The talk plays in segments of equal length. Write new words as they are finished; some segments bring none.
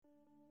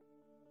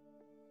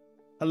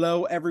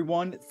Hello,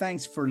 everyone.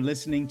 Thanks for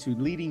listening to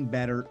Leading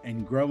Better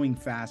and Growing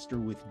Faster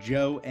with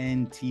Joe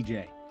and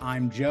TJ.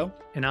 I'm Joe.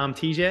 And I'm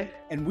TJ.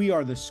 And we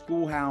are the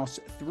Schoolhouse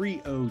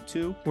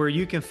 302, where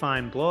you can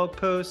find blog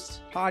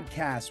posts,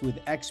 podcasts with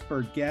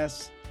expert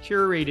guests,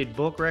 curated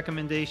book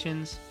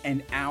recommendations,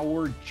 and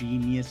our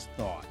genius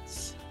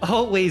thoughts.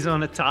 Always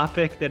on a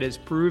topic that is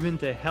proven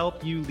to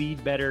help you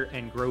lead better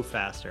and grow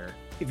faster.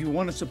 If you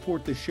want to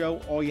support the show,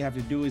 all you have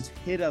to do is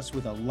hit us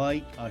with a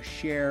like, a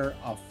share,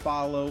 a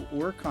follow,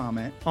 or a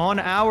comment on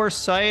our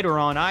site or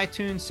on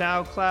iTunes,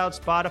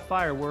 SoundCloud,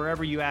 Spotify, or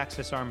wherever you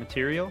access our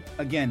material.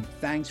 Again,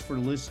 thanks for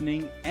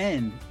listening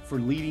and for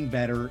leading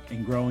better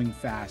and growing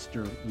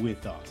faster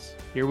with us.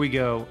 Here we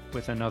go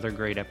with another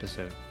great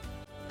episode.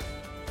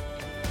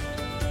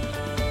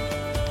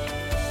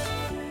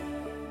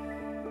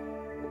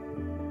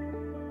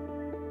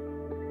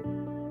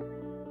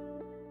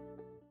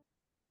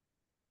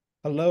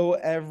 Hello,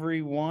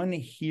 everyone.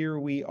 Here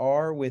we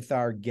are with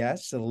our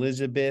guests,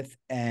 Elizabeth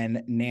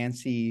and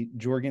Nancy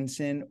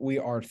Jorgensen. We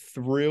are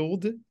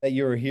thrilled that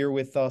you're here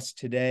with us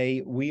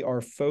today. We are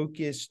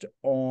focused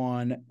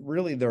on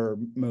really their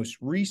most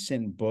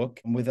recent book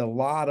with a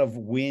lot of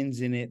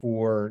wins in it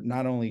for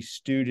not only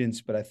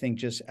students, but I think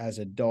just as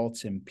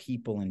adults and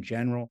people in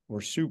general.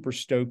 We're super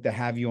stoked to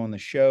have you on the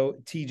show.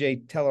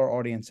 TJ, tell our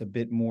audience a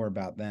bit more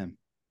about them.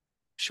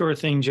 Sure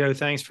thing, Joe.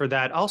 Thanks for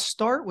that. I'll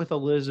start with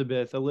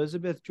Elizabeth.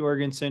 Elizabeth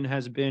Jorgensen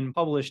has been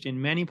published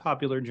in many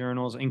popular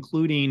journals,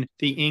 including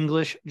the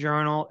English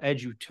Journal,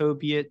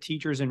 Edutopia,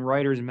 Teachers and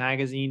Writers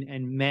Magazine,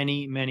 and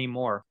many, many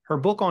more. Her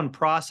book on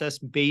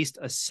process-based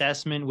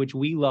assessment, which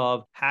we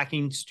love,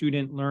 Hacking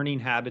Student Learning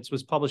Habits,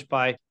 was published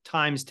by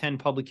Times 10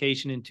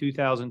 publication in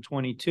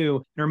 2022.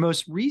 And her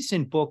most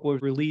recent book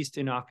was released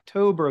in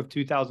October of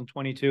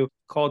 2022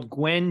 called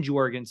Gwen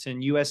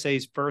Jorgensen,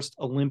 USA's first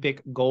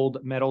Olympic gold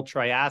medal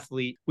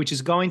triathlete, which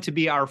is going to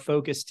be our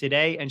focus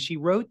today. And she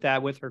wrote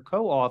that with her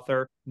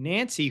co-author,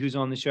 Nancy, who's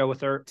on the show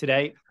with her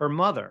today, her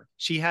mother.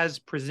 She has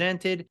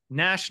presented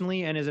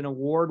nationally and is an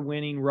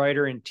award-winning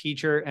writer and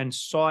teacher and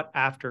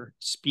sought-after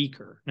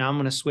speaker. Now I'm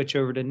going to switch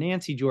over to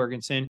Nancy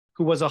Jorgensen,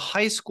 who was a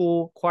high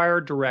school choir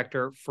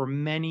director for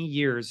many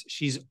years.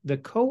 She's the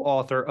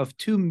co-author of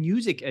 2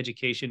 music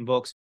education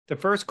books. The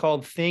first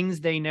called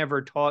Things They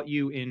Never Taught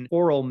You in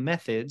Oral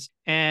Methods,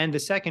 and the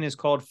second is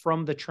called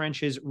From the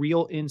Trenches,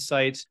 Real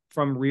Insights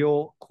from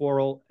Real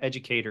Choral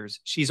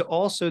Educators. She's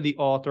also the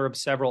author of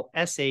several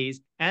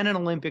essays and an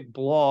Olympic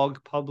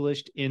blog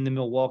published in the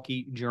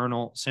Milwaukee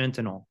Journal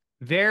Sentinel.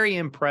 Very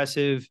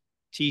impressive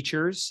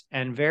teachers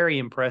and very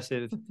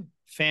impressive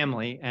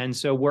family, and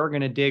so we're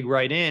going to dig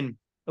right in.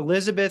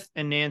 Elizabeth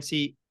and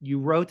Nancy, you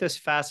wrote this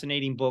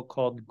fascinating book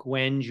called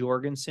Gwen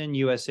Jorgensen,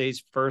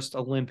 USA's first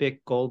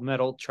Olympic gold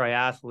medal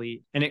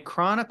triathlete, and it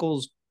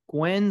chronicles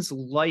Gwen's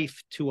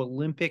life to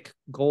Olympic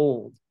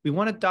gold. We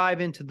want to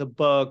dive into the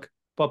book,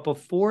 but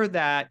before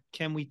that,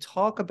 can we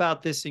talk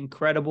about this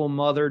incredible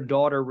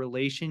mother-daughter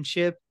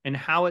relationship and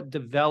how it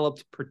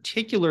developed,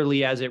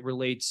 particularly as it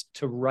relates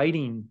to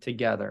writing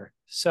together?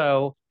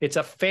 So it's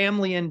a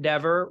family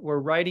endeavor. We're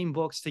writing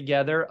books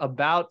together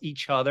about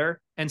each other.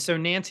 And so,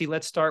 Nancy,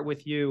 let's start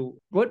with you.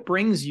 What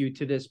brings you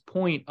to this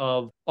point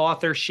of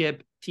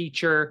authorship,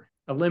 teacher,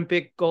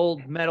 Olympic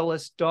gold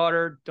medalist,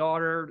 daughter,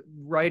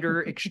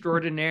 writer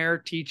extraordinaire,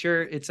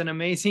 teacher? It's an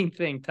amazing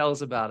thing. Tell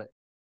us about it.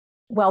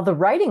 Well, the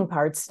writing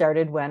part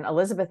started when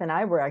Elizabeth and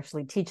I were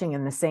actually teaching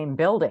in the same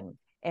building.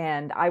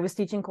 And I was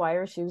teaching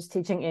choir, she was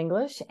teaching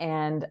English,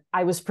 and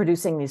I was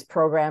producing these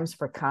programs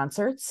for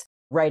concerts,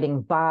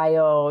 writing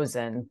bios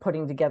and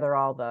putting together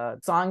all the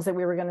songs that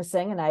we were going to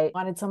sing. And I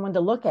wanted someone to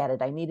look at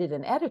it. I needed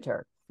an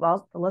editor.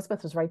 Well,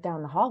 Elizabeth was right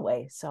down the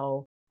hallway.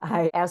 So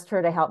I asked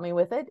her to help me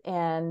with it.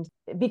 And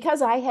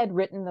because I had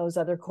written those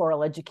other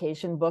choral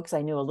education books,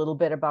 I knew a little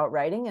bit about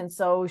writing. And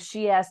so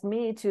she asked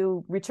me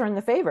to return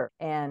the favor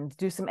and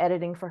do some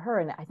editing for her.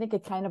 And I think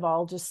it kind of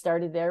all just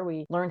started there.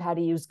 We learned how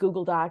to use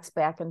Google Docs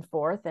back and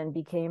forth and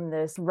became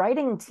this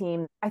writing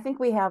team. I think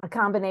we have a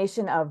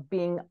combination of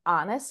being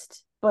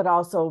honest, but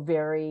also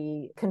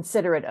very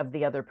considerate of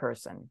the other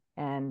person.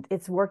 And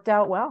it's worked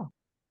out well.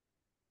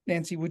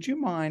 Nancy, would you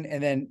mind?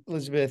 And then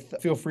Elizabeth,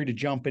 feel free to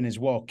jump in as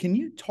well. Can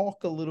you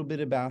talk a little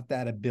bit about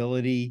that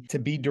ability to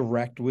be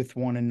direct with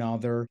one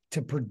another,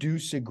 to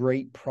produce a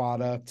great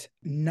product,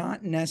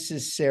 not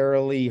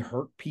necessarily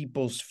hurt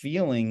people's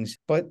feelings,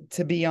 but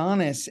to be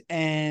honest?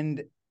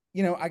 And,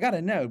 you know, I got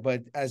to know,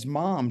 but as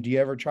mom, do you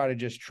ever try to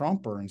just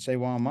trump her and say,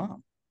 well,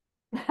 Mom?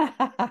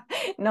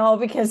 No,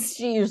 because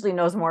she usually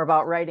knows more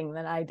about writing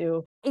than I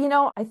do. You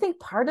know, I think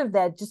part of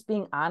that, just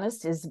being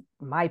honest, is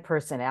my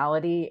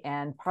personality.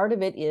 And part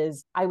of it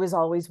is I was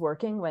always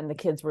working when the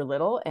kids were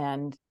little.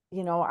 And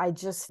you know, I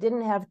just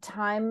didn't have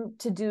time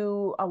to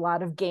do a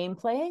lot of game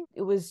playing.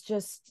 It was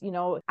just, you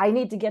know, I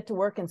need to get to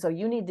work. And so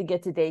you need to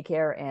get to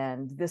daycare.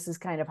 And this is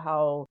kind of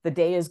how the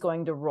day is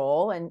going to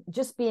roll. And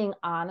just being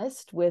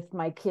honest with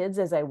my kids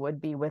as I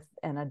would be with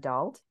an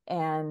adult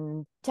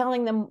and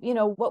telling them, you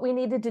know, what we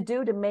needed to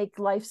do to make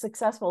life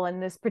successful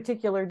in this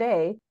particular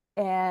day.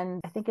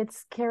 And I think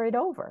it's carried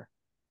over.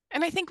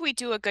 And I think we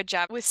do a good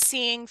job with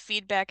seeing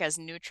feedback as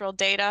neutral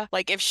data.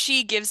 Like if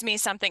she gives me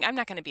something, I'm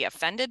not going to be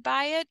offended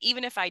by it,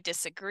 even if I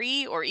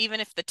disagree, or even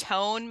if the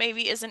tone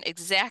maybe isn't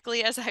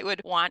exactly as I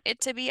would want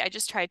it to be. I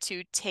just try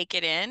to take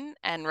it in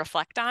and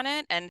reflect on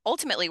it. And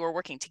ultimately, we're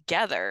working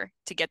together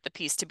to get the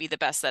piece to be the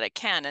best that it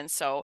can. And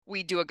so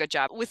we do a good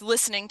job with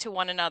listening to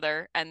one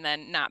another and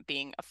then not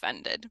being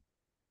offended.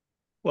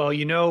 Well,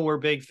 we're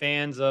big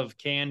fans of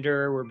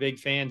candor. We're big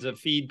fans of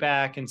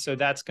feedback. And so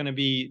that's going to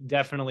be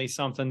definitely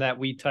something that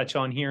we touch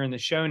on here in the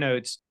show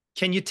notes.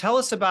 Can you tell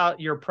us about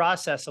your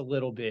process a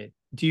little bit?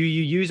 Do you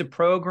use a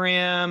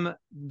program?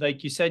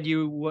 Like you said,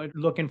 you were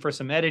looking for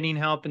some editing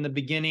help in the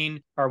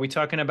beginning. Are we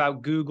talking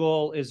about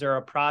Google? Is there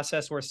a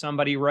process where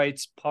somebody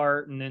writes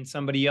part and then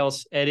somebody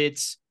else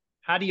edits?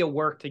 How do you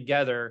work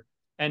together?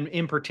 And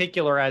in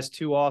particular, as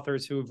two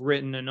authors who have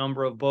written a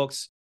number of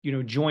books,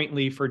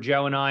 jointly for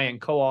Joe and I and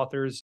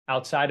co-authors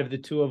outside of the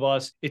two of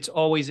us, it's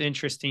always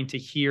interesting to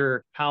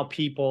hear how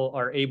people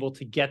are able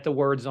to get the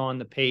words on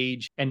the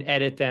page and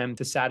edit them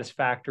to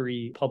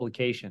satisfactory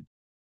publication.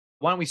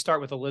 Why don't we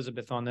start with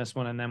Elizabeth on this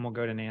one, and then we'll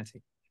go to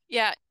Nancy.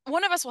 Yeah,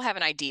 one of us will have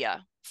an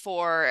idea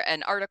for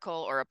an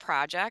article or a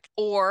project,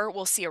 or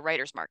we'll see a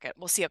writer's market.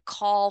 We'll see a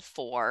call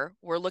for,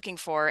 we're looking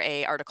for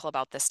an article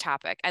about this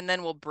topic, and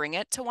then we'll bring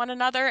it to one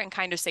another and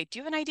kind of say, do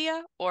you have an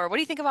idea? Or what do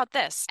you think about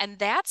this? And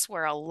that's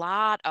where a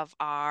lot of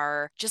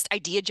our just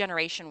idea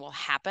generation will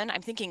happen.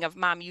 I'm thinking of,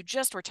 Mom, you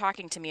just were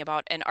talking to me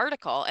about an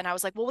article, and I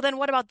was like, well, then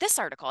what about this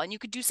article? And you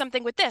could do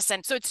something with this.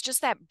 And so it's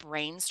just that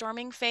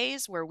brainstorming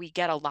phase where we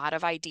get a lot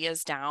of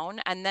ideas down,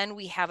 and then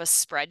we have a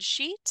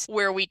spreadsheet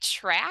where we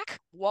track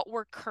what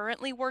we're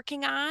currently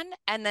working on,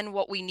 and then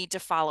what we need to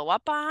follow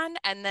up on,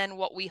 and then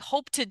what we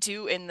hope to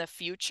do in the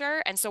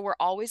future. And so we're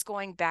always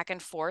going back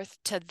and forth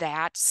to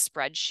that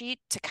spreadsheet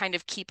to kind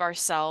of keep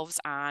ourselves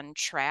on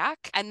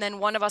track. And then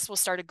one of us will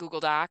start a Google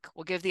Doc.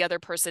 We'll give the other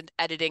person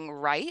editing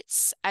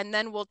rights, and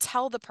then we'll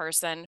tell the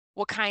person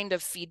what kind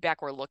of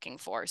feedback we're looking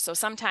for. So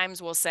sometimes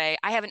we'll say,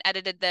 I haven't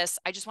edited this.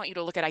 I just want you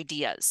to look at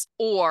ideas.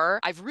 Or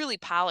I've really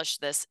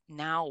polished this.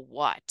 Now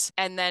what?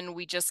 And then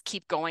we just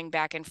keep going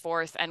back and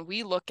forth, and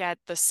we look at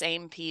the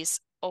same piece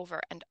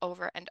over and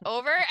over and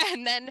over.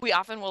 And then we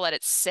often will let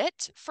it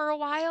sit for a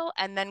while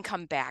and then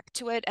come back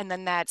to it. And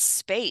then that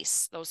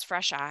space, those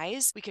fresh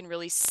eyes, we can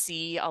really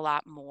see a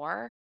lot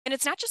more. And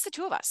it's not just the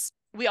two of us.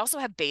 We also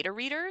have beta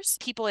readers,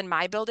 people in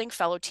my building,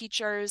 fellow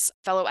teachers,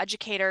 fellow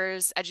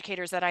educators,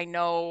 educators that I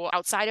know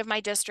outside of my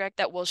district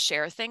that we'll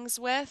share things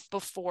with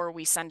before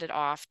we send it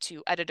off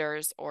to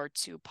editors or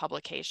to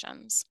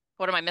publications.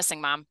 What am I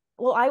missing, Mom?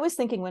 Well, I was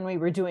thinking when we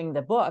were doing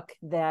the book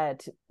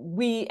that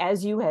we,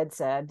 as you had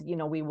said,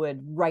 we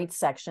would write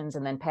sections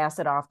and then pass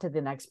it off to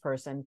the next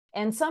person.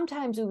 And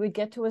sometimes we would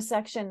get to a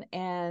section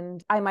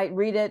and I might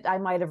read it, I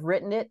might have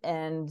written it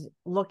and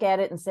look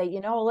at it and say,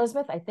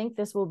 Elizabeth, I think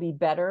this will be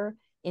better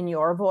in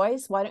your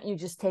voice. Why don't you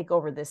just take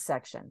over this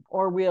section?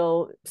 Or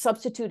we'll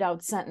substitute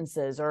out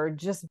sentences or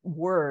just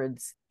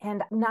words.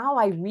 And now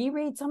I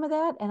reread some of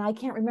that and I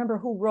can't remember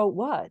who wrote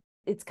what.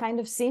 It's kind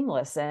of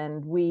seamless,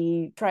 and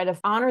we try to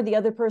honor the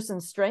other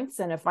person's strengths.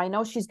 And if I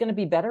know she's going to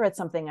be better at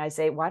something, I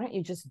say, why don't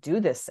you just do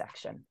this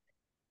section?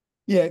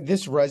 Yeah,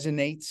 this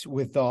resonates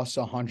with us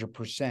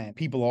 100%.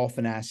 People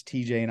often ask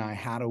TJ and I,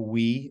 how do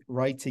we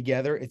write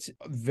together? It's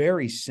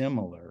very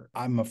similar.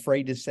 I'm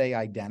afraid to say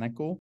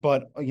identical,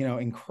 but,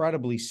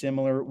 incredibly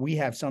similar. We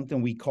have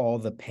something we call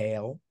the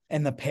pail,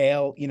 and the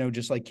pail,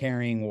 just like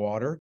carrying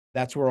water,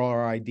 that's where all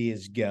our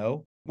ideas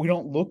go. We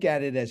don't look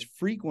at it as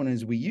frequent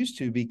as we used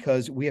to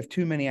because we have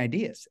too many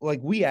ideas.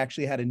 Like we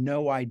actually had a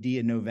no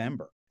idea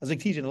November. I was like,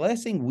 TJ, the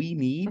last thing we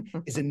need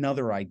is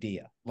another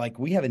idea. Like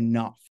we have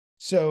enough.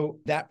 So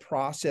that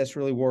process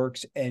really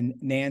works. And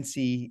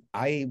Nancy,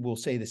 I will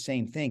say the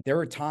same thing. There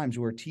are times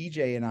where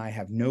TJ and I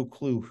have no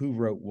clue who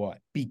wrote what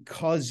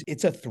because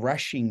it's a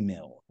threshing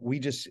mill. We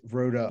just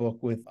wrote a book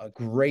with a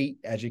great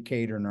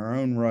educator in her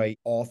own right,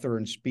 author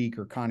and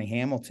speaker, Connie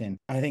Hamilton.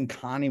 I think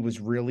Connie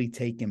was really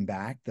taken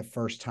back the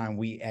first time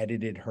we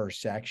edited her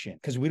section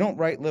because we don't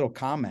write little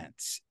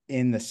comments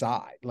in the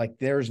side. Like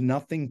there's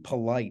nothing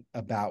polite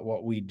about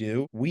what we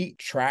do. We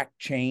track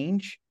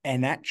change,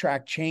 and that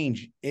track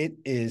change, it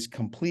is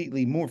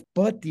completely morphed.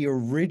 But the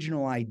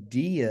original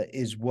idea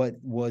is what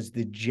was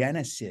the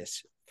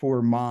genesis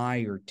for my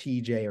or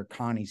TJ or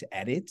Connie's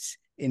edits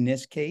in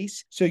this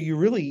case. So you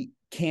really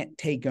can't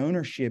take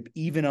ownership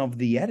even of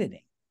the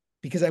editing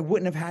because I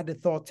wouldn't have had the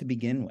thought to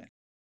begin with.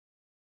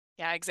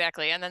 Yeah,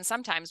 exactly. And then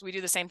sometimes we do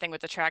the same thing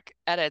with the track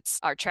edits,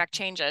 our track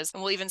changes,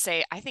 and we'll even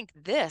say, I think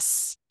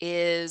this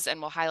is,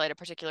 and we'll highlight a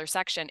particular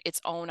section,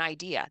 its own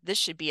idea. This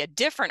should be a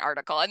different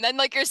article. And then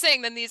like you're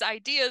saying, then these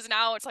ideas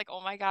now it's like,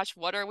 oh my gosh,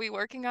 what are we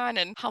working on?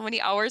 And how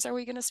many hours are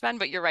we going to spend?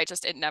 But you're right,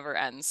 just it never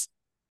ends.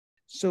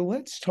 So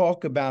let's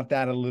talk about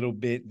that a little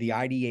bit, the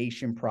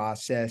ideation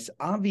process.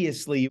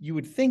 Obviously, you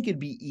would think it'd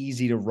be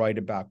easy to write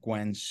about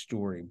Gwen's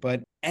story,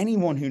 but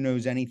anyone who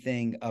knows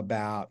anything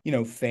about,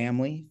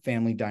 family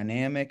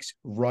dynamics,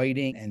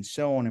 writing, and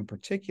so on in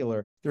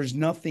particular, there's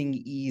nothing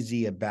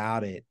easy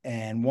about it.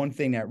 And one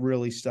thing that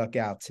really stuck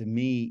out to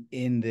me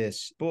in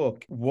this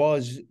book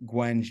was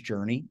Gwen's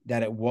journey,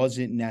 that it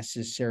wasn't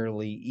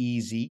necessarily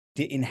easy,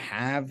 didn't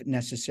have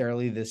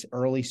necessarily this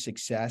early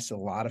success a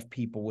lot of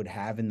people would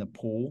have in the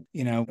pool,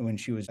 when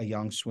she was a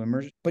young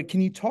swimmer. But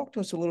can you talk to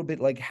us a little bit,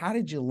 like, how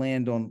did you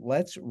land on,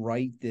 let's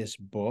write this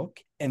book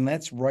and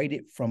let's write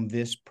it from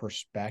this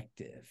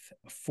perspective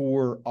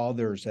for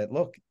others that,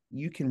 look,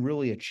 you can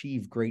really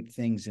achieve great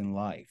things in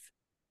life?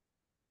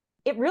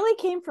 It really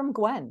came from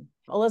Gwen.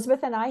 Elizabeth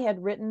and I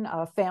had written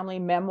a family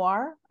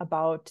memoir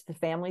about the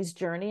family's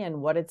journey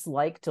and what it's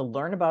like to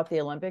learn about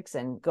the Olympics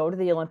and go to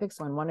the Olympics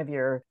when one of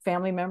your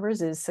family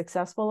members is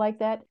successful like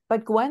that.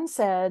 But Gwen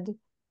said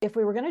if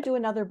we were going to do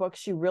another book,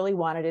 she really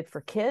wanted it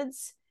for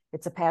kids.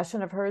 It's a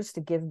passion of hers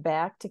to give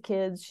back to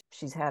kids.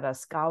 She's had a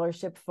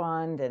scholarship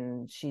fund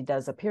and she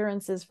does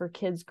appearances for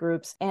kids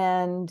groups.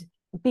 And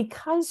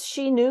because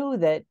she knew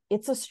that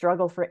it's a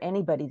struggle for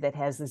anybody that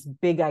has this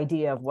big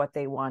idea of what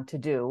they want to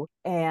do.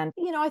 And,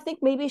 I think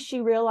maybe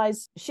she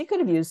realized she could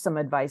have used some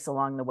advice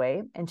along the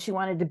way. And she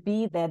wanted to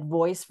be that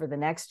voice for the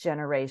next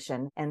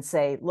generation and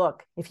say,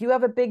 look, if you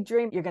have a big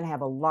dream, you're going to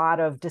have a lot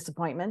of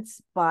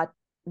disappointments, but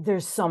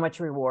there's so much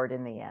reward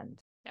in the end.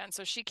 And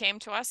so she came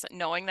to us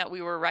knowing that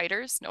we were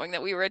writers, knowing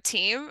that we were a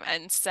team,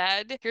 and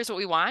said, here's what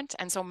we want.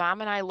 And so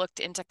Mom and I looked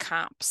into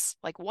comps,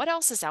 like what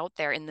else is out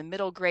there in the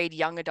middle grade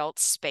young adult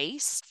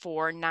space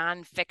for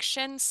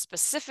nonfiction,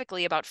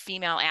 specifically about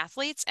female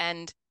athletes,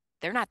 and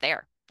they're not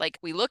there. Like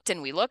we looked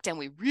and we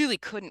really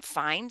couldn't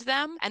find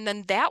them. And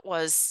then that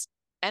was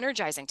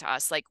energizing to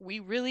us. Like we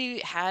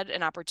really had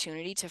an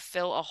opportunity to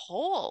fill a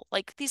hole.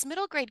 Like these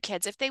middle grade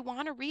kids, if they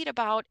want to read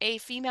about a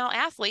female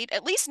athlete,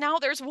 at least now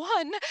there's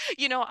one,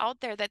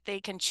 out there that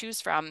they can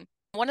choose from.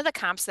 One of the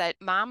comps that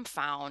Mom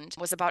found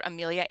was about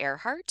Amelia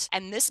Earhart,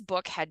 and this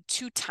book had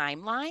 2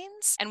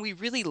 timelines, and we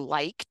really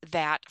liked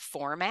that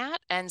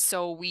format. And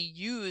so we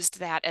used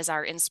that as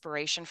our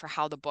inspiration for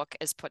how the book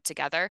is put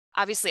together.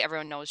 Obviously,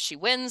 everyone knows she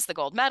wins the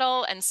gold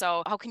medal, and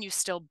so how can you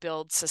still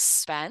build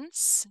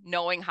suspense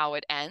knowing how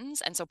it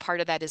ends? And so part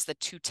of that is the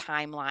 2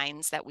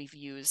 timelines that we've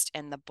used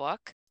in the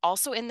book.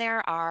 Also in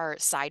there are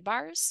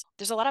sidebars.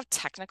 There's a lot of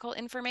technical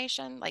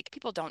information, like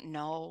people don't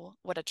know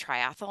what a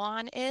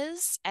triathlon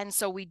is. And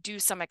so we do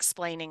some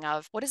explaining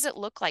of what does it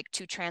look like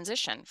to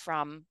transition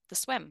from the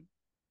swim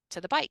to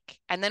the bike?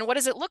 And then what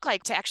does it look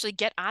like to actually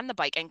get on the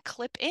bike and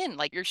clip in,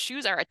 like your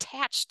shoes are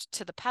attached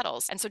to the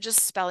pedals. And so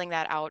just spelling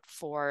that out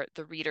for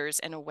the readers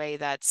in a way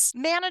that's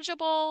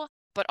manageable,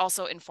 but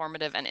also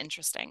informative and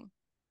interesting.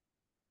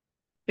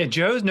 Yeah,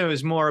 Joe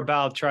knows more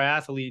about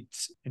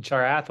triathletes and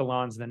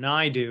triathlons than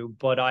I do,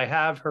 but I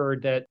have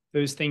heard that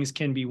those things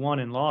can be won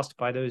and lost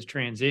by those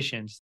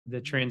transitions,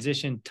 the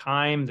transition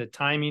time, the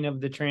timing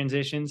of the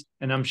transitions.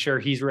 And I'm sure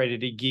he's ready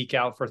to geek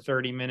out for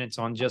 30 minutes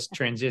on just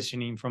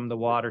transitioning from the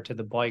water to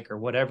the bike or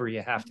whatever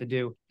you have to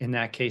do. In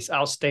that case,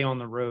 I'll stay on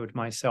the road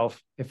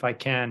myself if I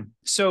can.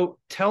 So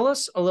tell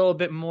us a little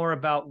bit more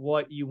about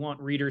what you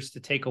want readers to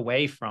take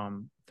away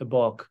from the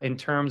book in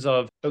terms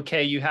of,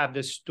 okay, you have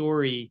this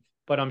story,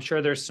 but I'm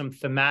sure there's some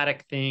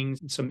thematic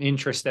things, some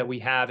interest that we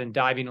have in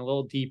diving a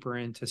little deeper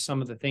into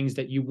some of the things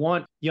that you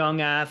want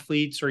young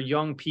athletes or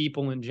young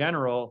people in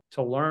general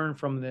to learn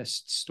from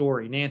this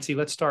story. Nancy,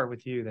 let's start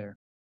with you there.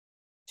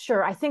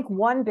 Sure. I think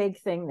one big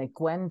thing that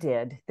Gwen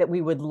did that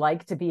we would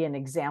like to be an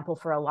example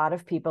for a lot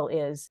of people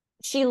is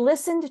she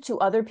listened to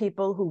other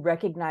people who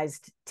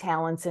recognized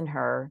talents in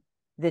her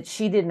that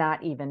she did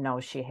not even know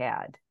she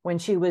had. When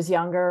she was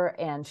younger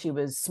and she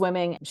was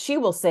swimming, she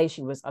will say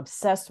she was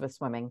obsessed with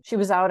swimming. She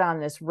was out on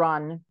this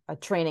run, a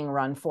training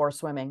run for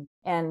swimming.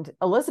 And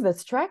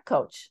Elizabeth's track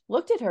coach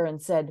looked at her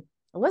and said,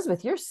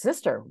 Elizabeth, your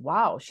sister,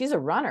 wow, she's a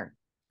runner.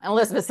 And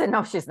Elizabeth said,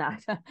 no, she's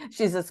not.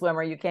 She's a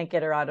swimmer. You can't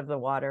get her out of the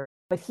water.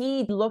 But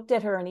he looked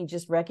at her and he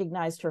just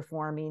recognized her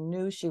form. He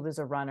knew she was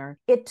a runner.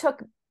 It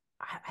took,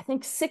 I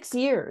think, 6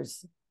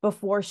 years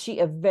before she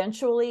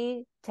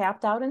eventually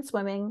tapped out in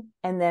swimming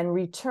and then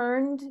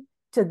returned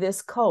to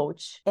this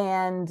coach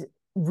and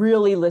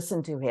really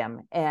listened to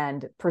him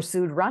and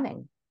pursued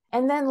running.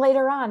 And then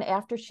later on,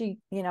 after she,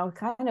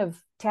 kind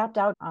of tapped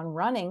out on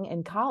running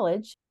in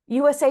college,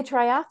 USA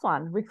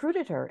Triathlon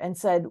recruited her and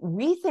said,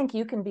 we think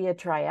you can be a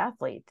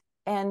triathlete.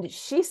 And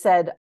she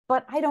said,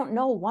 but I don't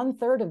know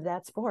 1/3 of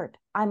that sport.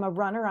 I'm a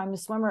runner, I'm a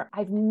swimmer,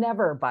 I've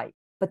never biked.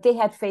 But they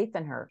had faith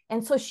in her.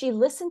 And so she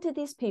listened to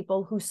these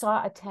people who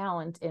saw a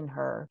talent in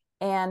her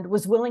and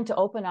was willing to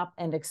open up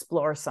and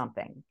explore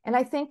something. And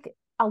I think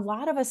a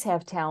lot of us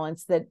have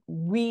talents that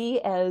we,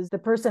 as the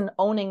person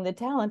owning the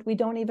talent, we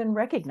don't even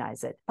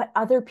recognize it. But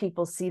other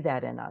people see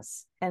that in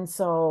us. And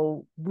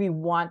so we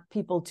want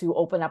people to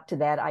open up to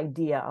that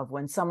idea of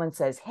when someone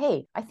says,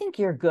 hey, I think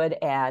you're good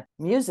at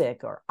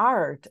music or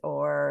art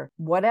or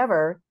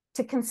whatever,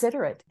 to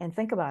consider it and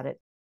think about it.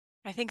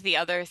 I think the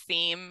other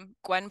theme,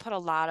 Gwen put a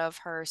lot of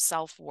her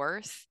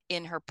self-worth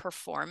in her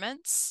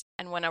performance.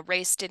 And when a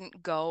race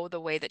didn't go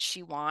the way that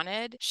she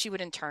wanted, she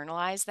would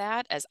internalize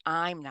that as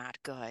I'm not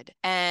good.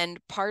 And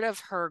part of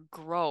her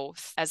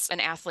growth as an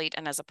athlete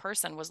and as a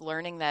person was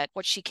learning that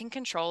what she can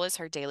control is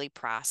her daily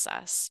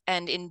process.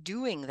 And in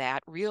doing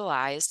that,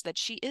 realized that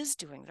she is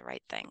doing the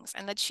right things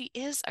and that she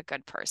is a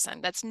good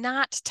person that's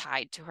not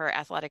tied to her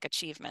athletic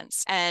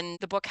achievements. And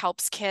the book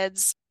helps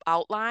kids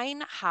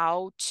outline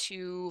how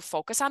to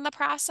focus on the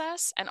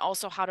process and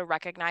also how to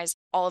recognize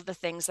all of the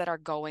things that are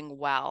going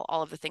well,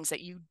 all of the things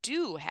that you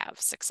do have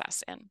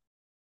success in.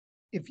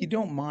 If you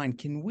don't mind,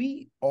 can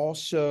we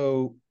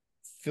also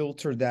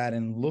filter that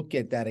and look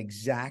at that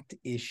exact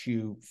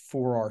issue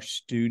for our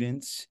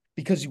students?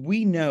 Because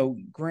we know,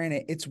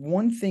 granted, it's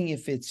one thing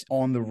if it's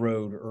on the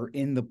road or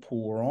in the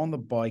pool or on the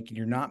bike and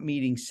you're not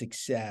meeting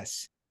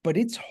success, but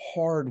it's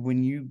hard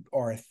when you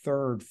are a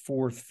third,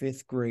 fourth,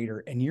 fifth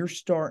grader and you're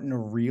starting to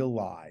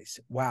realize,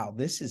 wow,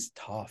 this is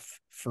tough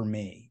for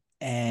me.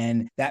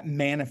 And that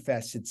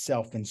manifests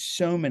itself in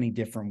so many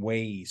different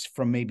ways,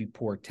 from maybe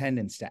poor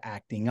attendance to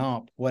acting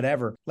up,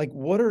 whatever. Like,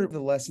 what are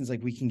the lessons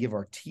like we can give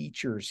our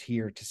teachers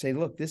here to say,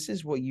 look, this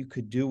is what you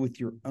could do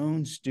with your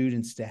own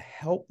students to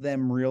help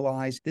them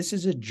realize this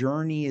is a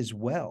journey as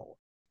well,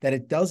 that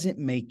it doesn't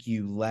make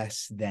you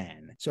less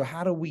than. So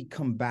how do we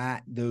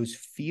combat those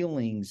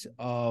feelings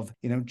of,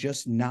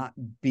 just not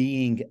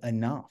being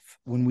enough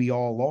when we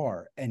all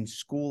are? And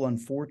school,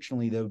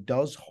 unfortunately, though,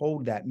 does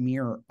hold that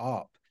mirror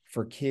up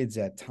for kids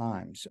at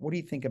times. What do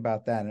you think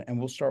about that? And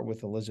we'll start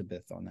with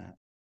Elizabeth on that.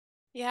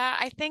 Yeah,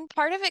 I think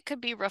part of it could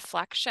be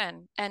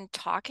reflection and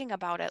talking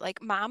about it.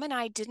 Like Mom and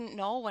I didn't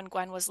know when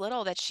Gwen was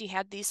little that she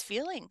had these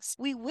feelings.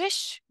 We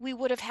wish we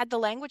would have had the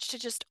language to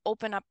just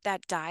open up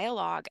that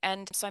dialogue.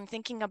 And so I'm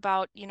thinking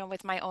about,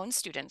 with my own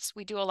students,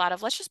 we do a lot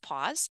of let's just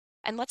pause.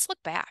 And let's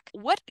look back.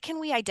 What can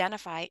we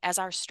identify as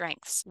our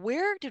strengths?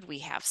 Where did we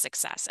have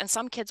success? And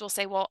some kids will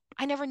say, well,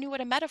 I never knew what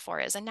a metaphor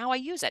is, and now I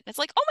use it. And it's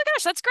like, oh my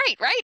gosh, that's great,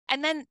 right?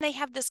 And then they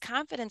have this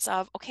confidence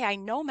of, okay, I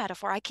know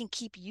metaphor, I can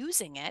keep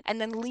using it,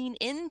 and then lean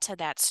into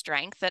that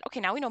strength that,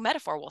 okay, now we know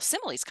metaphor. Well,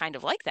 simile's kind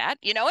of like that,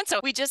 and so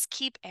we just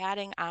keep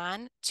adding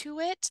on to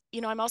it.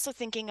 I'm also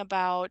thinking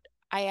about,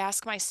 I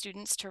ask my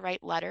students to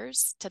write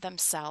letters to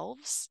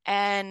themselves,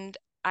 and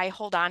I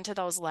hold on to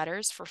those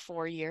letters for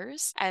 4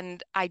 years.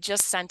 And I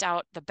just sent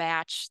out the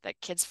batch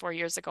that kids 4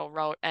 years ago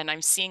wrote. And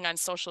I'm seeing on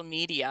social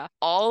media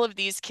all of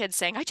these kids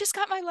saying, I just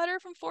got my letter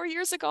from 4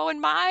 years ago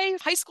and my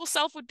high school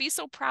self would be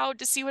so proud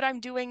to see what I'm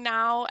doing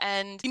now.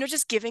 And,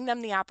 just giving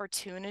them the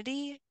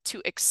opportunity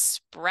to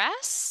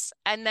express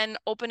and then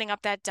opening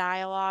up that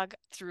dialogue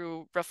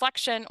through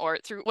reflection or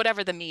through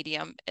whatever the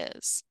medium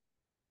is.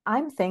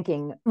 I'm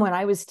thinking when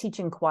I was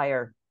teaching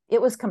choir,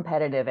 it was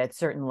competitive at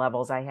certain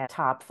levels. I had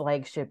top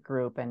flagship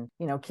group and,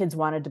 kids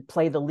wanted to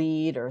play the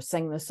lead or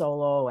sing the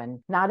solo,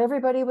 and not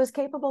everybody was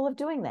capable of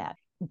doing that.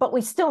 But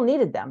we still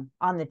needed them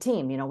on the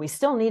team. We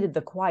still needed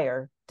the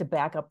choir to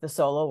back up the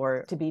solo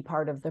or to be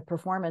part of the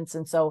performance.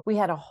 And so we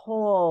had a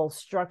whole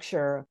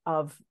structure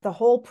of the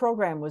whole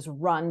program was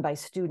run by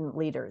student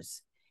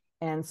leaders.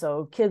 And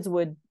so kids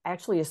would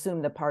actually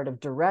assume the part of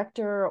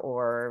director,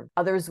 or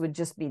others would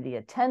just be the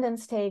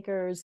attendance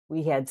takers.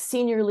 We had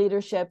senior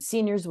leadership.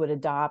 Seniors would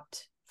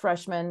adopt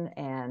freshmen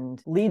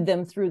and lead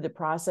them through the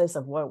process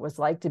of what it was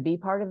like to be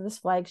part of this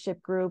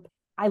flagship group.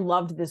 I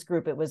loved this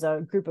group. It was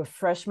a group of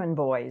freshman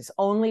boys,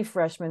 only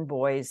freshman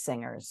boys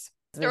singers.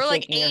 There were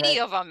like 80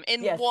 of them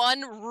in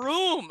one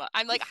room.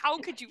 I'm like, how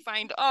could you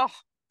find,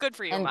 good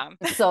for you, Mom.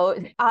 So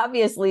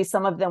obviously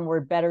some of them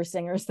were better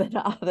singers than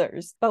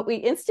others, but we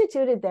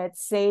instituted that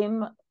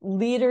same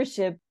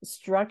leadership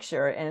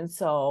structure. And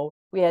so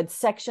we had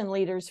section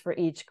leaders for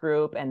each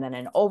group and then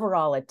an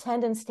overall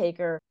attendance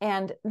taker.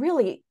 And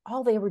really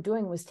all they were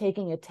doing was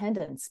taking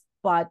attendance.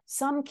 But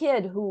some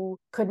kid who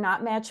could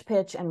not match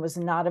pitch and was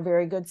not a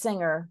very good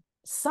singer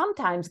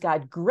sometimes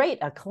got great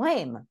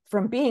acclaim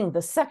from being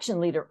the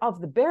section leader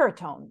of the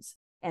baritones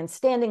and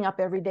standing up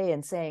every day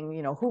and saying,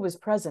 who was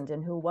present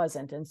and who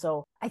wasn't. And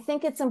so I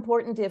think it's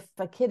important, if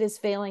a kid is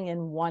failing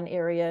in one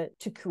area,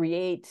 to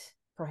create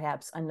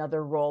perhaps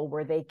another role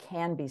where they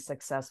can be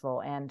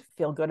successful and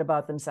feel good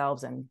about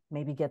themselves and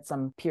maybe get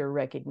some peer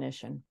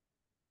recognition.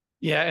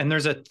 Yeah, and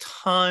there's a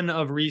ton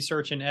of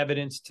research and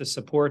evidence to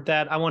support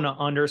that. I want to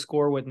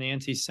underscore what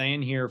Nancy's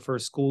saying here for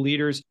school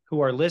leaders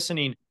who are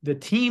listening. The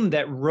team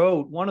that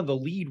wrote, one of the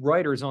lead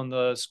writers on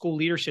the school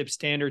leadership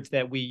standards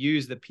that we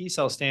use, the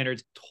PSEL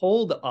standards,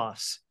 told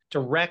us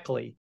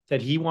directly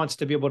that he wants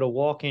to be able to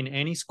walk in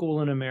any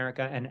school in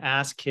America and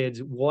ask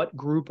kids, what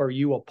group are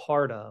you a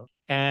part of?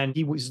 And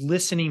he was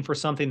listening for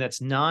something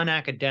that's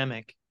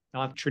non-academic,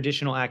 not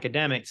traditional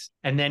academics.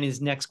 And then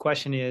his next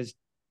question is,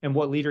 and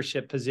what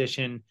leadership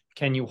position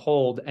can you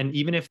hold? And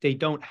even if they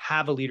don't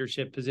have a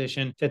leadership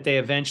position, that they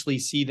eventually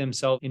see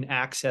themselves in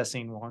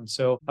accessing one.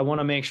 So I want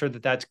to make sure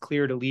that that's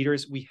clear to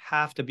leaders. We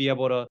have to be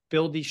able to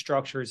build these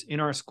structures in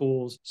our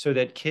schools so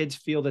that kids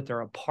feel that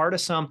they're a part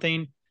of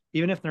something,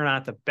 even if they're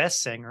not the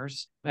best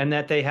singers, and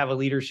that they have a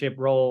leadership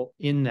role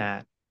in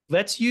that.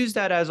 Let's use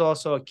that as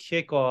also a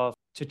kickoff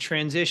To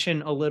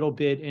transition a little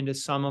bit into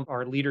some of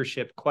our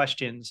leadership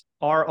questions,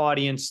 our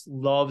audience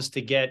loves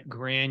to get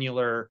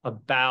granular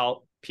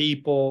about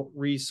people,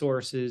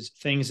 resources,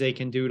 things they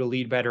can do to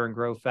lead better and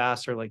grow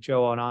faster, like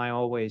Joe and I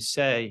always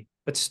say.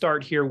 Let's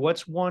start here.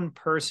 What's one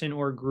person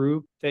or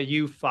group that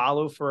you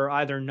follow for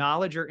either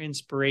knowledge or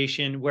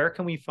inspiration? Where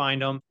can we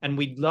find them? And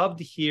we'd love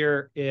to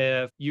hear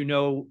if you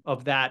know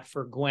of that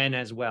for Gwen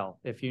as well,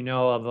 if you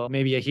know of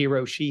maybe a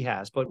hero she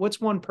has. But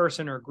what's one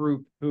person or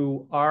group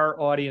who our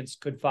audience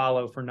could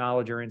follow for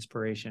knowledge or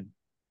inspiration?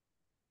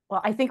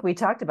 Well, I think we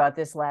talked about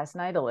this last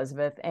night,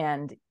 Elizabeth,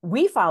 and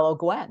we follow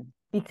Gwen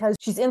because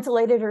she's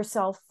insulated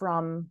herself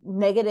from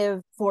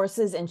negative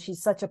forces and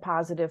she's such a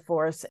positive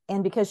force.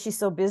 And because she's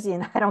so busy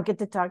and I don't get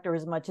to talk to her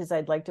as much as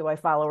I'd like to, I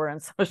follow her on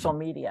social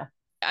media.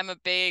 I'm a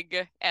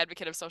big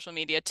advocate of social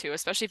media too,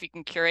 especially if you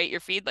can curate your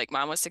feed, like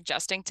Mom was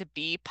suggesting, to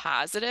be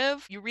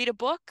positive. You read a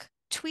book,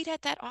 tweet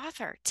at that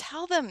author,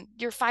 tell them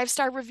your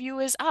 5-star review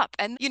is up,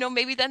 and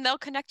maybe then they'll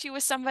connect you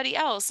with somebody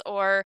else.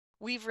 Or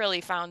we've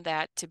really found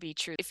that to be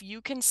true. If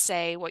you can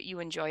say what you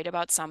enjoyed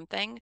about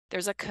something,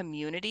 there's a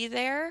community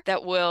there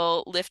that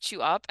will lift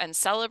you up and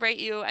celebrate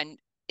you and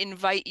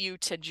invite you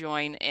to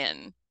join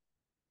in.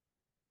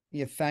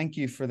 Yeah, thank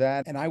you for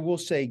that. And I will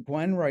say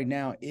Gwen right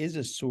now is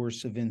a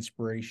source of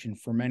inspiration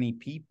for many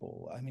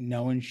people. I mean,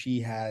 knowing she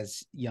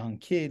has young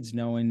kids,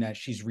 knowing that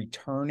she's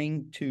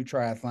returning to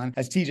triathlon.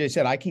 As TJ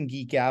said, I can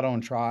geek out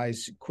on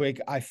tries quick.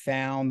 I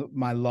found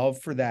my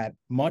love for that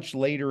much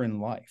later in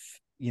life.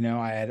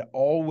 I had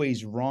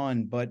always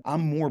run, but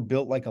I'm more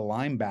built like a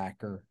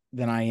linebacker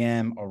than I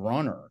am a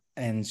runner.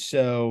 And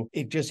so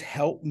it just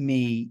helped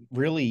me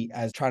really,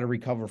 as try to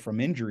recover from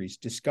injuries,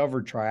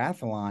 discover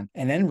triathlon,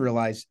 and then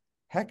realize,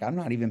 heck, I'm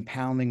not even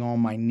pounding on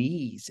my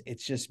knees.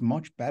 It's just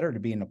much better to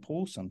be in the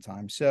pool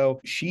sometimes. So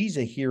she's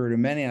a hero to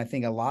many. And I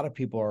think a lot of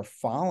people are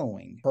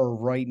following her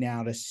right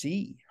now to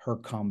see her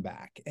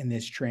comeback and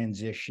this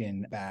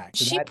transition back.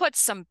 So she put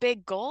some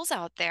big goals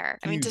out there.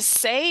 I mean, to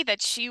say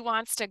that she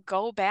wants to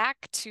go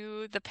back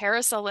to the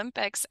Paris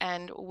Olympics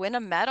and win a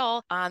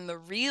medal on the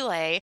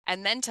relay,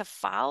 and then to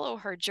follow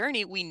her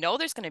journey, we know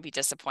there's going to be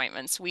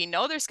disappointments. We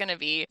know there's going to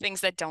be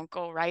things that don't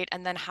go right.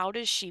 And then how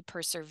does she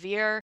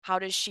persevere? How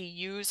does she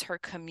use her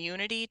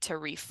community to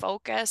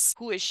refocus?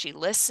 Who is she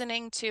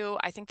listening to?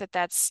 I think that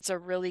that's a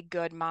really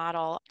good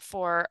model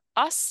for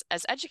us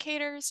as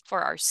educators,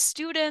 for our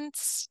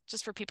students,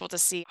 just for people to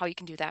see how you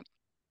can do that.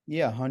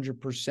 Yeah,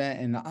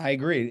 100%. And I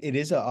agree. It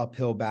is an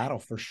uphill battle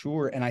for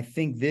sure. And I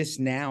think this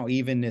now,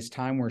 even this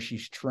time where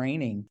she's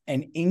training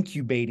and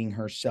incubating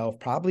herself,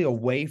 probably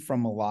away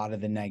from a lot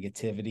of the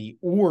negativity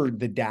or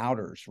the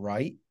doubters,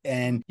 right?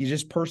 And you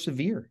just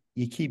persevere.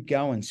 You keep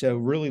going. So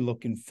really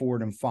looking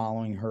forward and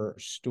following her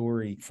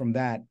story from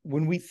that.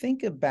 When we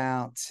think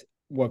about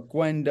what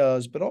Gwen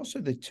does, but also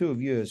the two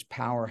of you as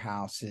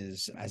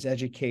powerhouses, as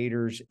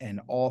educators and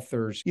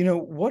authors,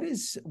 what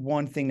is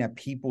one thing that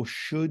people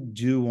should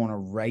do on a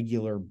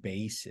regular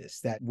basis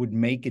that would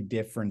make a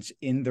difference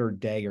in their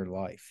day or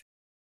life?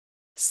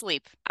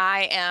 Sleep.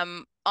 I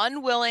am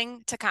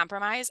unwilling to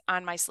compromise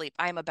on my sleep.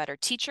 I am a better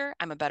teacher.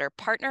 I'm a better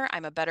partner.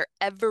 I'm a better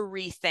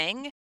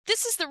everything.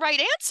 This is the right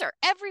answer.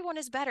 Everyone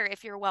is better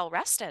if you're well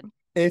rested.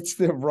 It's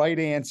the right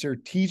answer.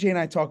 TJ and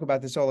I talk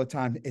about this all the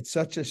time. It's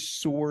such a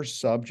sore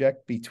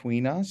subject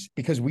between us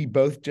because we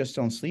both just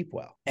don't sleep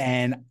well.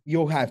 And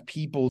you'll have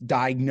people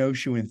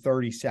diagnose you in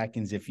 30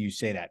 seconds if you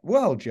say that.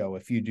 Well, Joe,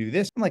 if you do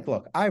this, I'm like,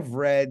 look, I've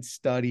read,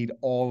 studied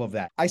all of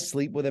that. I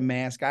sleep with a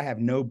mask. I have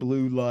no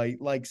blue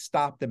light. Like,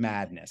 stop the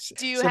madness.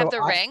 Do you have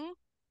the ring?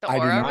 I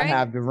do not ring?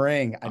 have the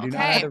ring. I Okay. do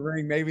not have the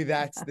ring. Maybe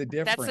that's the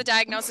difference. That's the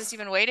diagnosis you've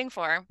been waiting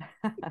for.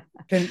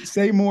 Can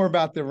say more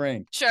about the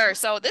ring. Sure.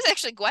 So this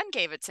actually, Gwen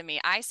gave it to me.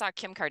 I saw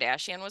Kim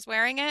Kardashian was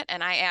wearing it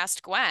and I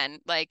asked Gwen,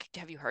 like,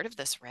 have you heard of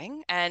this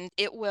ring? And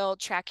it will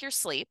track your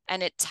sleep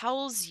and it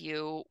tells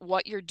you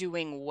what you're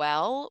doing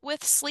well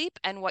with sleep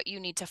and what you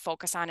need to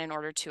focus on in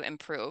order to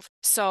improve.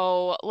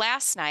 So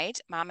last night,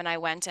 Mom and I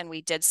went and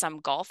we did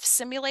some golf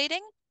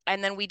simulating.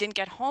 And then we didn't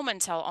get home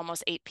until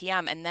almost 8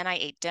 p.m. And then I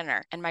ate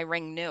dinner and my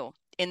ring knew.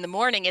 In the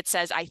morning, it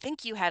says, I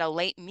think you had a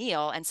late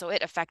meal, and so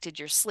it affected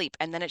your sleep.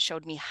 And then it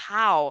showed me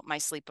how my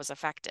sleep was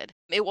affected.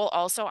 It will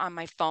also, on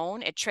my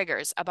phone, it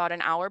triggers about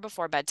an hour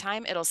before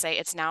bedtime. It'll say,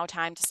 it's now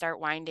time to start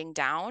winding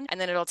down.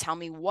 And then it'll tell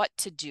me what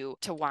to do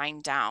to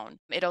wind down.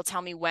 It'll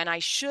tell me when I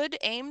should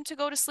aim to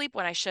go to sleep,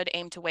 when I should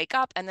aim to wake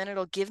up. And then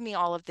it'll give me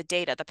all of the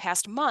data. The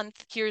past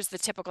month, here's the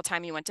typical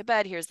time you went to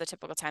bed. Here's the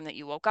typical time that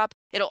you woke up.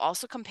 It'll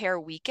also compare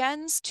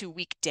weekends to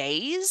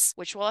weekdays,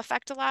 which will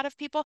affect a lot of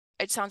people.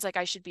 It sounds like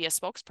I should be a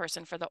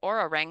spokesperson for the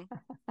Oura Ring.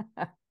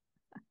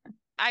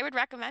 I would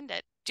recommend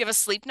it. Do you have a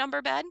sleep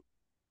number bed?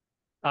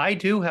 I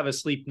do have a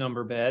sleep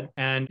number bed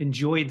and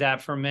enjoyed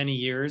that for many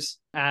years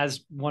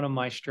as one of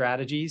my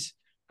strategies.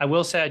 I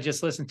will say I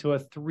just listened to a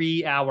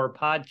 3-hour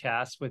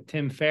podcast with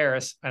Tim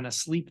Ferriss and a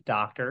sleep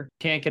doctor.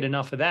 Can't get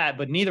enough of that,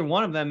 but neither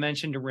one of them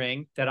mentioned a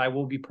ring that I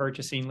will be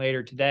purchasing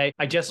later today.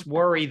 I just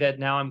worry that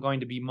now I'm going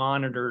to be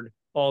monitored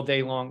all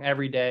day long,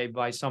 every day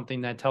by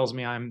something that tells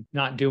me I'm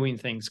not doing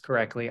things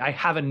correctly. I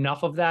have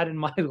enough of that in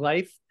my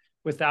life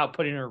without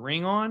putting a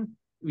ring on.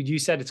 You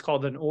said it's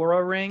called an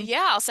Oura ring.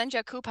 Yeah, I'll send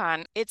you a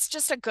coupon. It's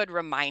just a good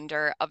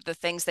reminder of the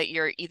things that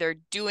you're either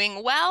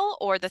doing well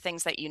or the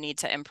things that you need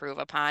to improve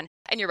upon.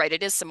 And you're right,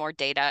 it is some more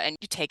data and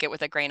you take it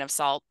with a grain of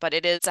salt, but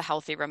it is a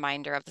healthy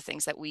reminder of the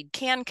things that we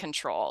can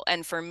control.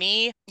 And for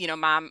me,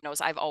 Mom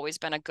knows I've always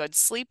been a good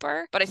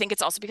sleeper, but I think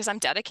it's also because I'm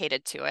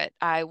dedicated to it.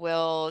 I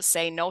will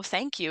say no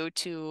thank you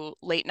to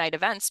late night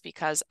events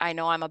because I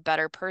know I'm a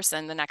better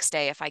person the next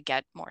day if I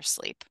get more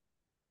sleep.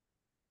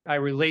 I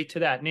relate to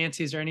that.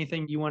 Nancy, is there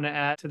anything you want to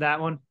add to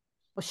that one?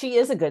 Well, she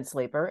is a good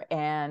sleeper,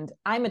 and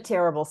I'm a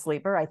terrible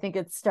sleeper. I think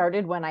it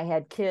started when I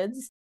had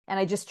kids, and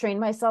I just trained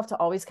myself to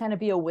always kind of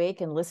be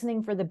awake and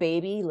listening for the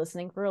baby,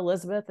 listening for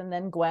Elizabeth and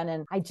then Gwen.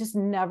 And I just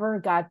never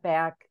got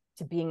back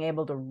to being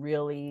able to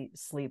really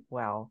sleep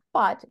well.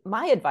 But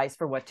my advice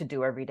for what to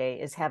do every day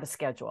is have a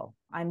schedule.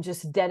 I'm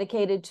just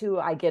dedicated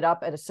to, I get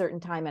up at a certain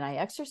time and I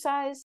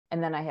exercise,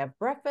 and then I have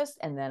breakfast,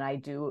 and then I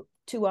do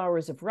 2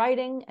 hours of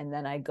writing, and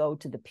then I go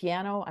to the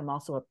piano. I'm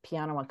also a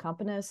piano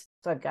accompanist.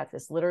 So I've got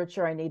this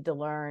literature I need to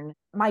learn.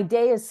 My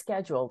day is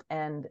scheduled.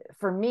 And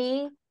for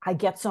me, I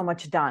get so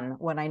much done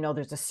when I know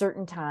there's a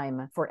certain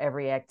time for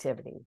every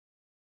activity.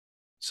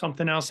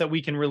 Something else that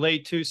we can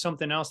relate to,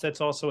 something else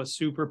that's also a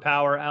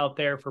superpower out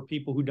there for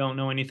people who don't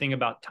know anything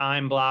about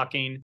time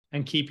blocking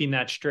and keeping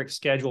that strict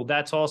schedule.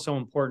 That's also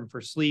important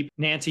for sleep.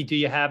 Nancy, do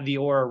you have the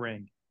Oura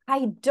ring?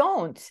 I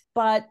don't,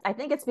 but I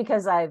think it's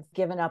because I've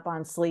given up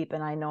on sleep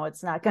and I know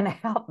it's not going to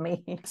help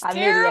me. It's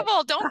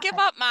terrible. Don't give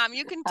up, Mom.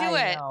 You can do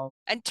it. Know.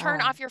 And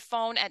turn off your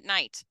phone at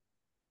night.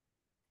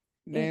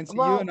 Nancy,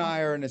 you and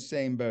I are in the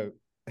same boat.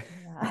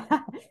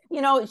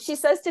 She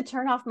says to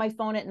turn off my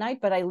phone at night,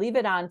 but I leave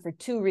it on for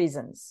 2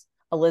 reasons.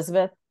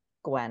 Elizabeth,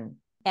 Gwen.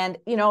 And,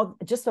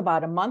 just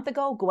about a month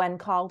ago, Gwen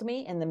called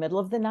me in the middle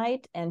of the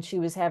night and she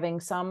was having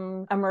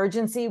some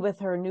emergency with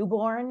her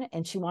newborn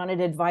and she wanted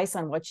advice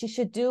on what she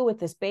should do with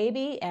this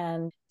baby.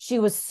 And she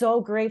was so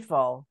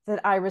grateful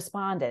that I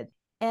responded.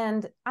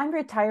 And I'm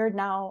retired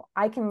now.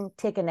 I can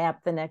take a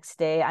nap the next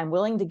day. I'm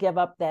willing to give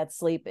up that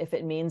sleep if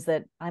it means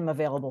that I'm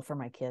available for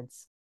my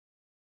kids.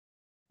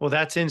 Well,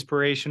 that's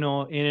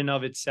inspirational in and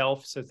of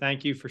itself. So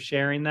thank you for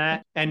sharing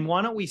that. And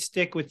why don't we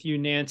stick with you,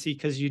 Nancy,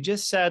 because you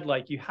just said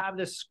you have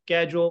this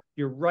schedule,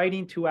 you're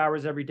writing 2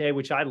 hours every day,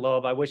 which I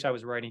love. I wish I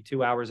was writing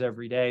 2 hours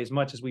every day. As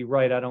much as we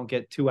write, I don't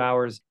get 2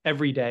 hours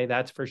every day.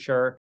 That's for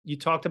sure. You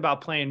talked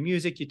about playing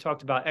music. You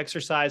talked about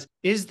exercise.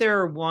 Is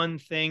there one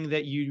thing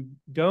that you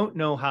don't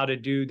know how to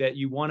do that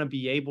you want to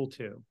be able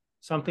to?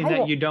 Something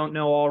that you don't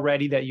know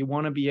already that you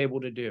want to be able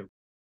to do?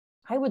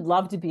 I would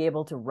love to be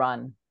able to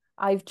run.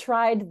 I've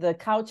tried the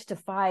couch to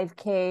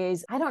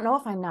 5Ks. I don't know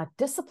if I'm not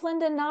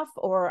disciplined enough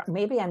or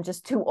maybe I'm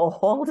just too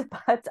old,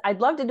 but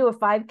I'd love to do a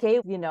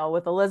 5K,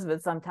 with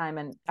Elizabeth sometime,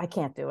 and I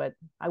can't do it.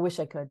 I wish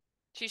I could.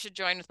 She should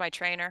join with my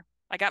trainer.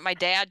 I got my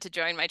dad to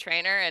join my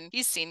trainer and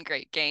he's seen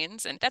great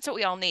gains. And that's what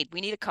we all need.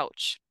 We need a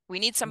coach. We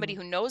need somebody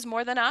who knows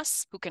more than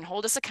us, who can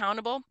hold us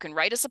accountable, who can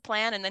write us a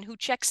plan, and then who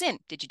checks in.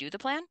 Did you do the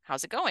plan?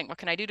 How's it going? What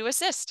can I do to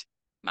assist?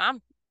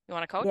 Mom, you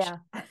want a coach? Yeah.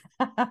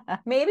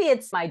 Maybe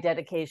it's my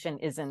dedication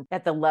isn't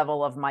at the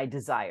level of my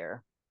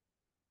desire.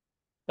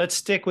 Let's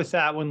stick with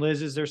that one,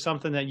 Liz. Is there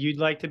something that you'd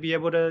like to be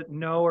able to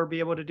know or be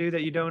able to do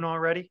that you don't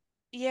already?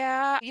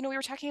 Yeah, we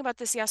were talking about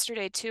this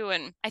yesterday too.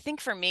 And I think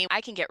for me, I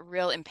can get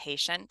real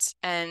impatient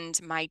and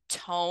my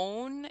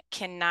tone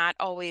cannot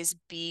always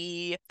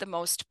be the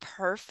most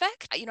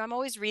perfect. I'm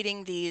always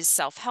reading these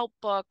self-help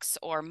books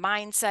or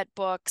mindset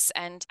books,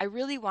 and I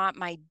really want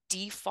my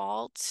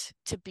default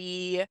to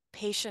be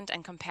patient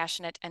and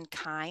compassionate and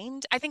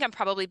kind. I think I'm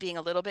probably being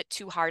a little bit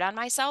too hard on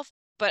myself.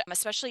 But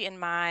especially in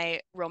my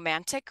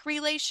romantic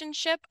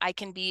relationship, I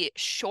can be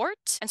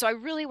short. And so I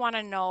really want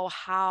to know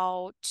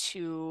how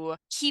to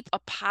keep a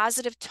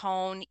positive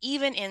tone,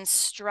 even in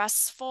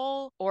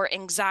stressful or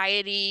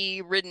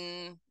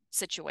anxiety-ridden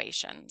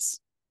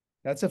situations.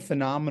 That's a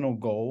phenomenal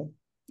goal.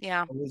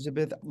 Yeah.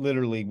 Elizabeth,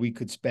 literally, we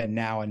could spend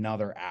now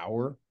another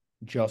hour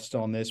just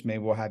on this. Maybe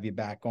we'll have you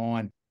back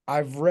on.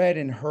 I've read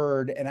and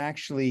heard, and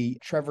actually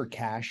Trevor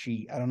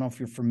Kashey, I don't know if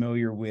you're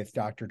familiar with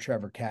Dr.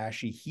 Trevor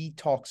Kashey. He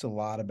talks a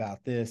lot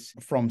about this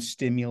from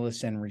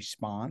stimulus and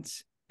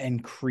response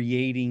and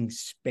creating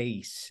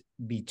space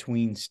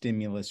between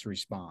stimulus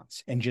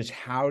response and just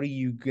how do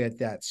you get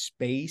that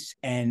space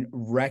and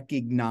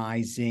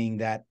recognizing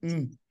that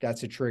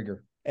that's a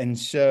trigger. And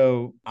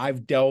so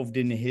I've delved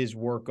into his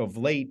work of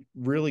late,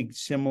 really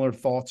similar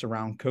thoughts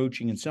around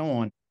coaching and so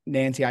on.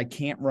 Nancy, I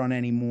can't run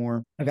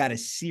anymore. I've had a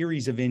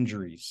series of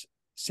injuries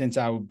since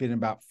I've been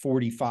about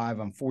 45.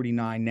 I'm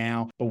 49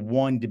 now, but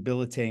one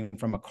debilitating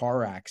from a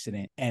car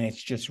accident. And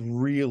it's just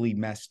really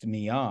messed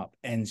me up.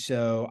 And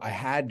so I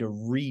had to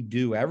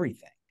redo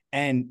everything.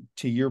 And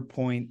to your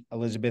point,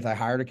 Elizabeth, I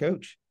hired a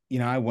coach.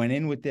 I went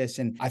in with this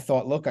and I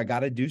thought, look, I got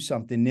to do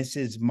something. This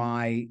is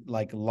my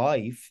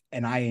life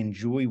and I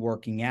enjoy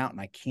working out and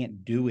I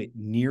can't do it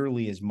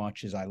nearly as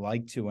much as I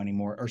like to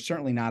anymore, or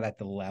certainly not at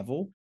the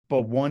level.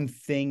 But one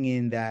thing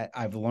in that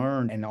I've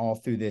learned, and all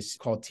through this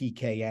called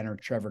TKN or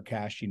Trevor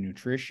Cashy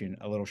Nutrition,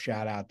 a little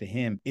shout out to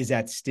him, is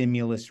that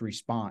stimulus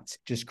response,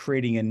 just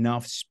creating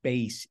enough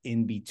space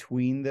in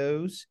between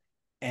those.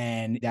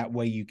 And that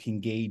way you can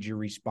gauge your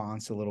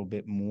response a little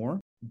bit more.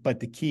 But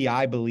the key,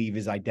 I believe,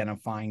 is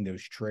identifying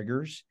those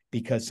triggers,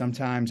 because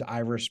sometimes I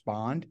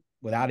respond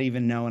without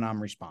even knowing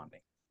I'm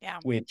responding. Yeah.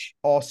 Which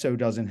also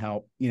doesn't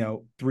help.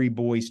 3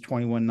 boys,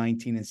 21,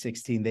 19, and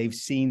 16, they've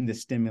seen the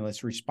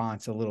stimulus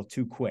response a little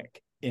too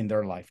quick in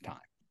their lifetime.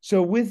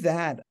 So with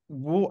that,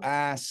 we'll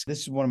ask,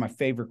 this is one of my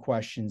favorite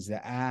questions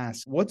to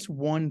ask. What's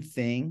one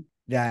thing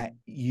that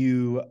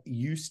you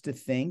used to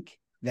think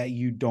that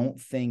you don't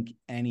think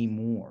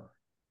anymore?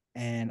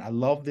 And I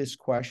love this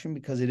question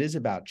because it is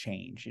about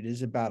change. It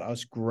is about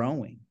us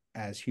growing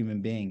as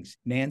human beings.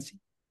 Nancy?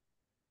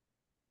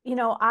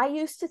 I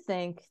used to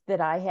think that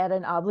I had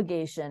an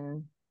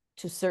obligation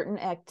to certain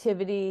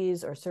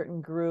activities or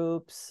certain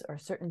groups or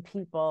certain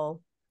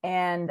people.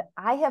 And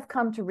I have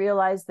come to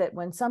realize that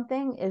when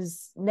something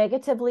is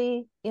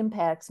negatively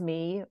impacts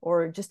me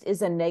or just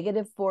is a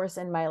negative force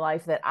in my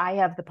life, that I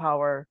have the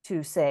power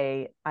to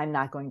say, I'm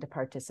not going to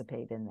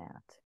participate in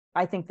that.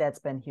 I think that's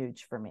been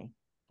huge for me.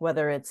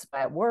 Whether it's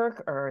at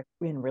work or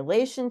in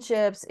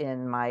relationships,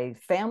 in my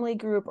family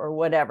group or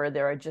whatever,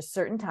 there are just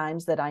certain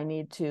times that I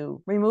need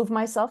to remove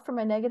myself from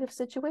a negative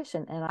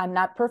situation. And I'm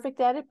not perfect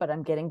at it, but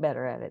I'm getting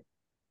better at it.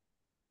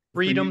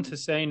 Freedom to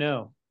say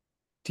no.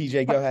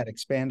 TJ, go ahead.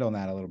 Expand on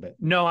that a little bit.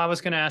 No, I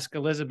was going to ask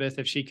Elizabeth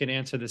if she could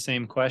answer the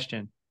same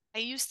question. I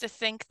used to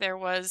think there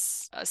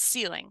was a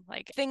ceiling,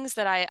 like things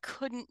that I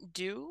couldn't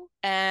do.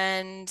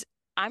 And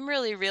I'm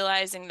really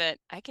realizing that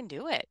I can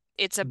do it.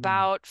 It's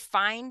about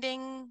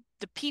finding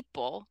the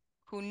people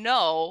who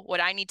know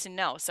what I need to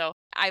know. So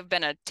I've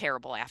been a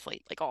terrible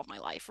athlete like all of my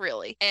life,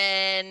 really.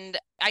 And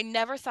I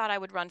never thought I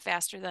would run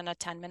faster than a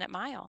 10-minute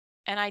mile.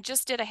 And I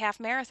just did a half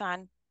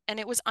marathon and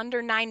it was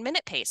under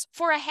 9-minute pace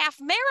for a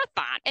half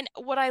marathon. And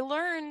what I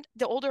learned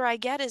the older I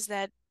get is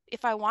that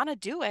if I want to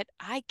do it,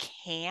 I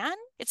can.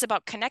 It's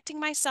about connecting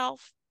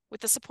myself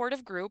with a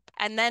supportive group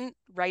and then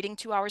writing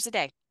 2 hours a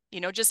day.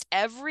 Just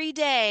every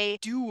day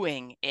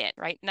doing it,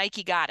 right?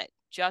 Nike got it.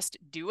 Just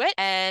do it.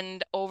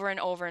 And over and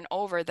over and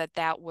over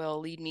that will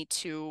lead me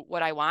to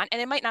what I want.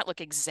 And it might not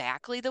look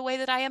exactly the way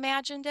that I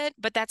imagined it,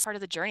 but that's part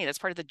of the journey. That's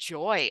part of the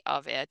joy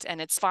of it.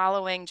 And it's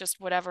following just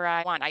whatever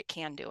I want. I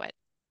can do it.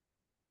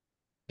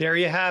 There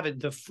you have it.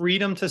 The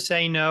freedom to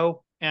say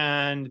no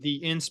and the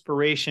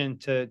inspiration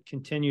to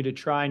continue to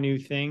try new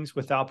things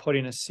without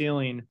putting a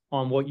ceiling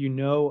on what you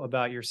know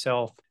about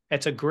yourself.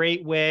 It's a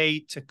great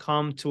way to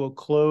come to a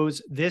close.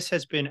 This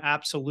has been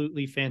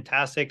absolutely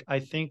fantastic. I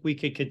think we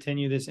could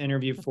continue this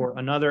interview for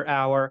another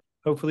hour.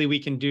 Hopefully we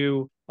can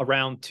do a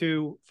round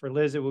 2. For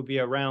Liz, it would be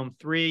a round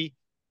 3.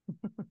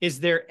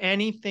 Is there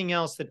anything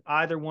else that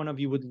either one of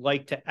you would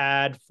like to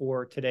add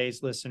for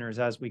today's listeners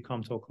as we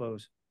come to a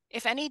close?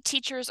 If any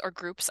teachers or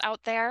groups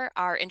out there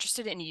are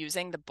interested in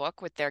using the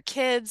book with their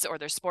kids or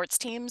their sports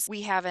teams,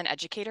 we have an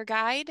educator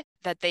guide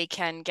that they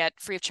can get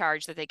free of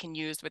charge that they can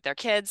use with their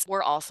kids.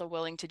 We're also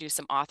willing to do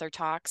some author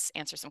talks,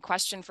 answer some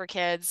questions for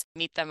kids,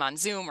 meet them on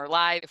Zoom or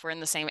live if we're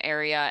in the same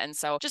area. And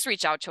so just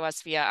reach out to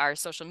us via our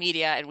social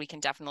media and we can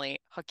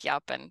definitely hook you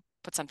up and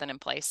put something in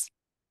place.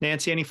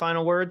 Nancy, any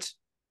final words?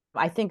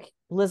 I think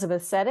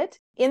Elizabeth said it.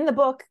 In the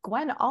book,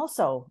 Gwen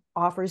also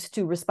offers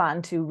to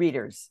respond to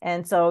readers.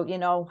 And so,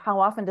 how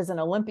often does an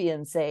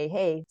Olympian say,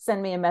 hey,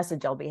 send me a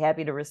message, I'll be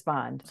happy to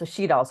respond. So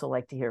she'd also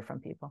like to hear from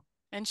people.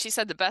 And she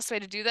said the best way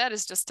to do that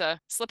is just to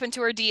slip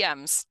into her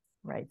DMs.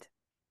 Right.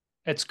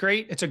 It's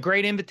great. It's a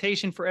great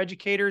invitation for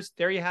educators.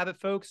 There you have it,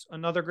 folks.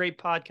 Another great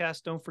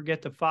podcast. Don't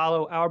forget to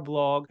follow our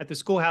blog at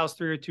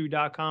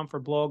theschoolhouse302.com for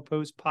blog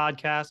posts,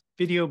 podcasts,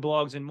 video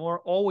blogs, and more,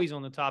 always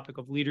on the topic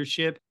of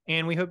leadership.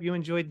 And we hope you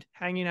enjoyed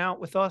hanging out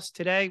with us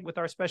today with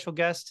our special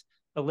guests,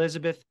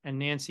 Elizabeth and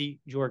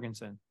Nancy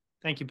Jorgensen.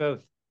 Thank you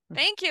both.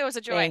 Thank you. It was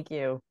a joy. Thank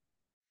you.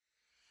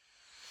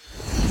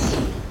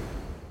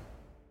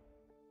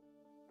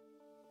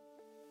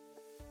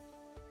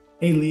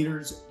 Hey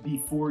leaders,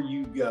 before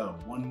you go,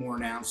 one more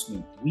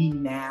announcement. We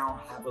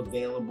now have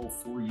available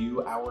for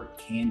you our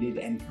Candid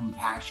and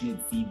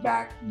Compassionate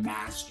Feedback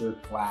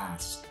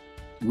Masterclass.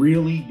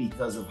 Really,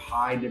 because of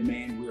high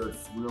demand, we are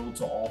thrilled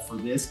to offer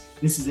this.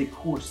 This is a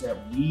course that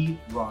we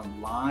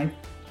run live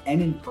and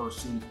in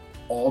person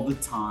all the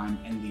time,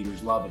 and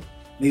leaders love it.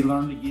 They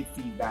learn to give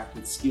feedback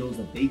with skills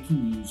that they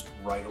can use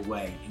right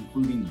away,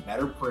 including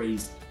better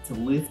praise to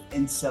lift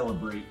and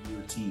celebrate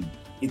your team.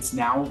 It's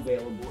now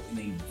available in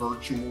a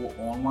virtual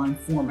online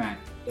format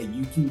that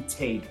you can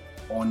take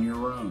on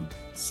your own,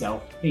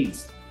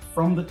 self-paced,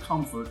 from the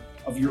comfort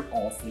of your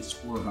office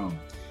or home.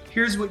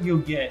 Here's what you'll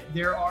get.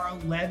 There are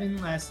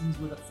 11 lessons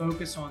with a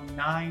focus on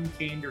 9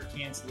 candor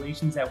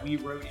cancellations that we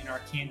wrote in our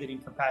Candid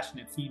and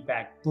Compassionate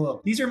Feedback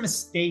book. These are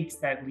mistakes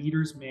that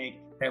leaders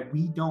make that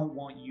we don't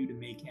want you to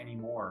make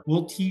anymore.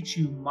 We'll teach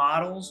you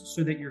models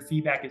so that your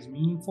feedback is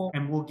meaningful,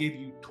 and we'll give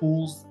you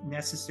tools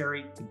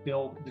necessary to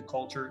build the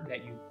culture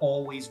that you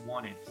always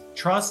wanted.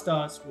 Trust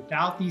us,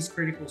 without these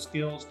critical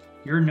skills,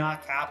 you're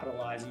not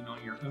capitalizing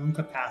on your own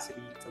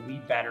capacity to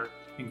lead better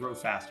and grow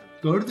faster.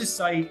 Go to the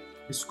site,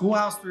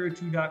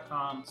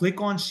 theschoolhouse302.com,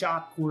 click on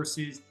shop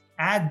courses,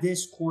 add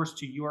this course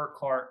to your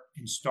cart,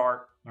 and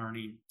start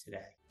learning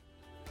today.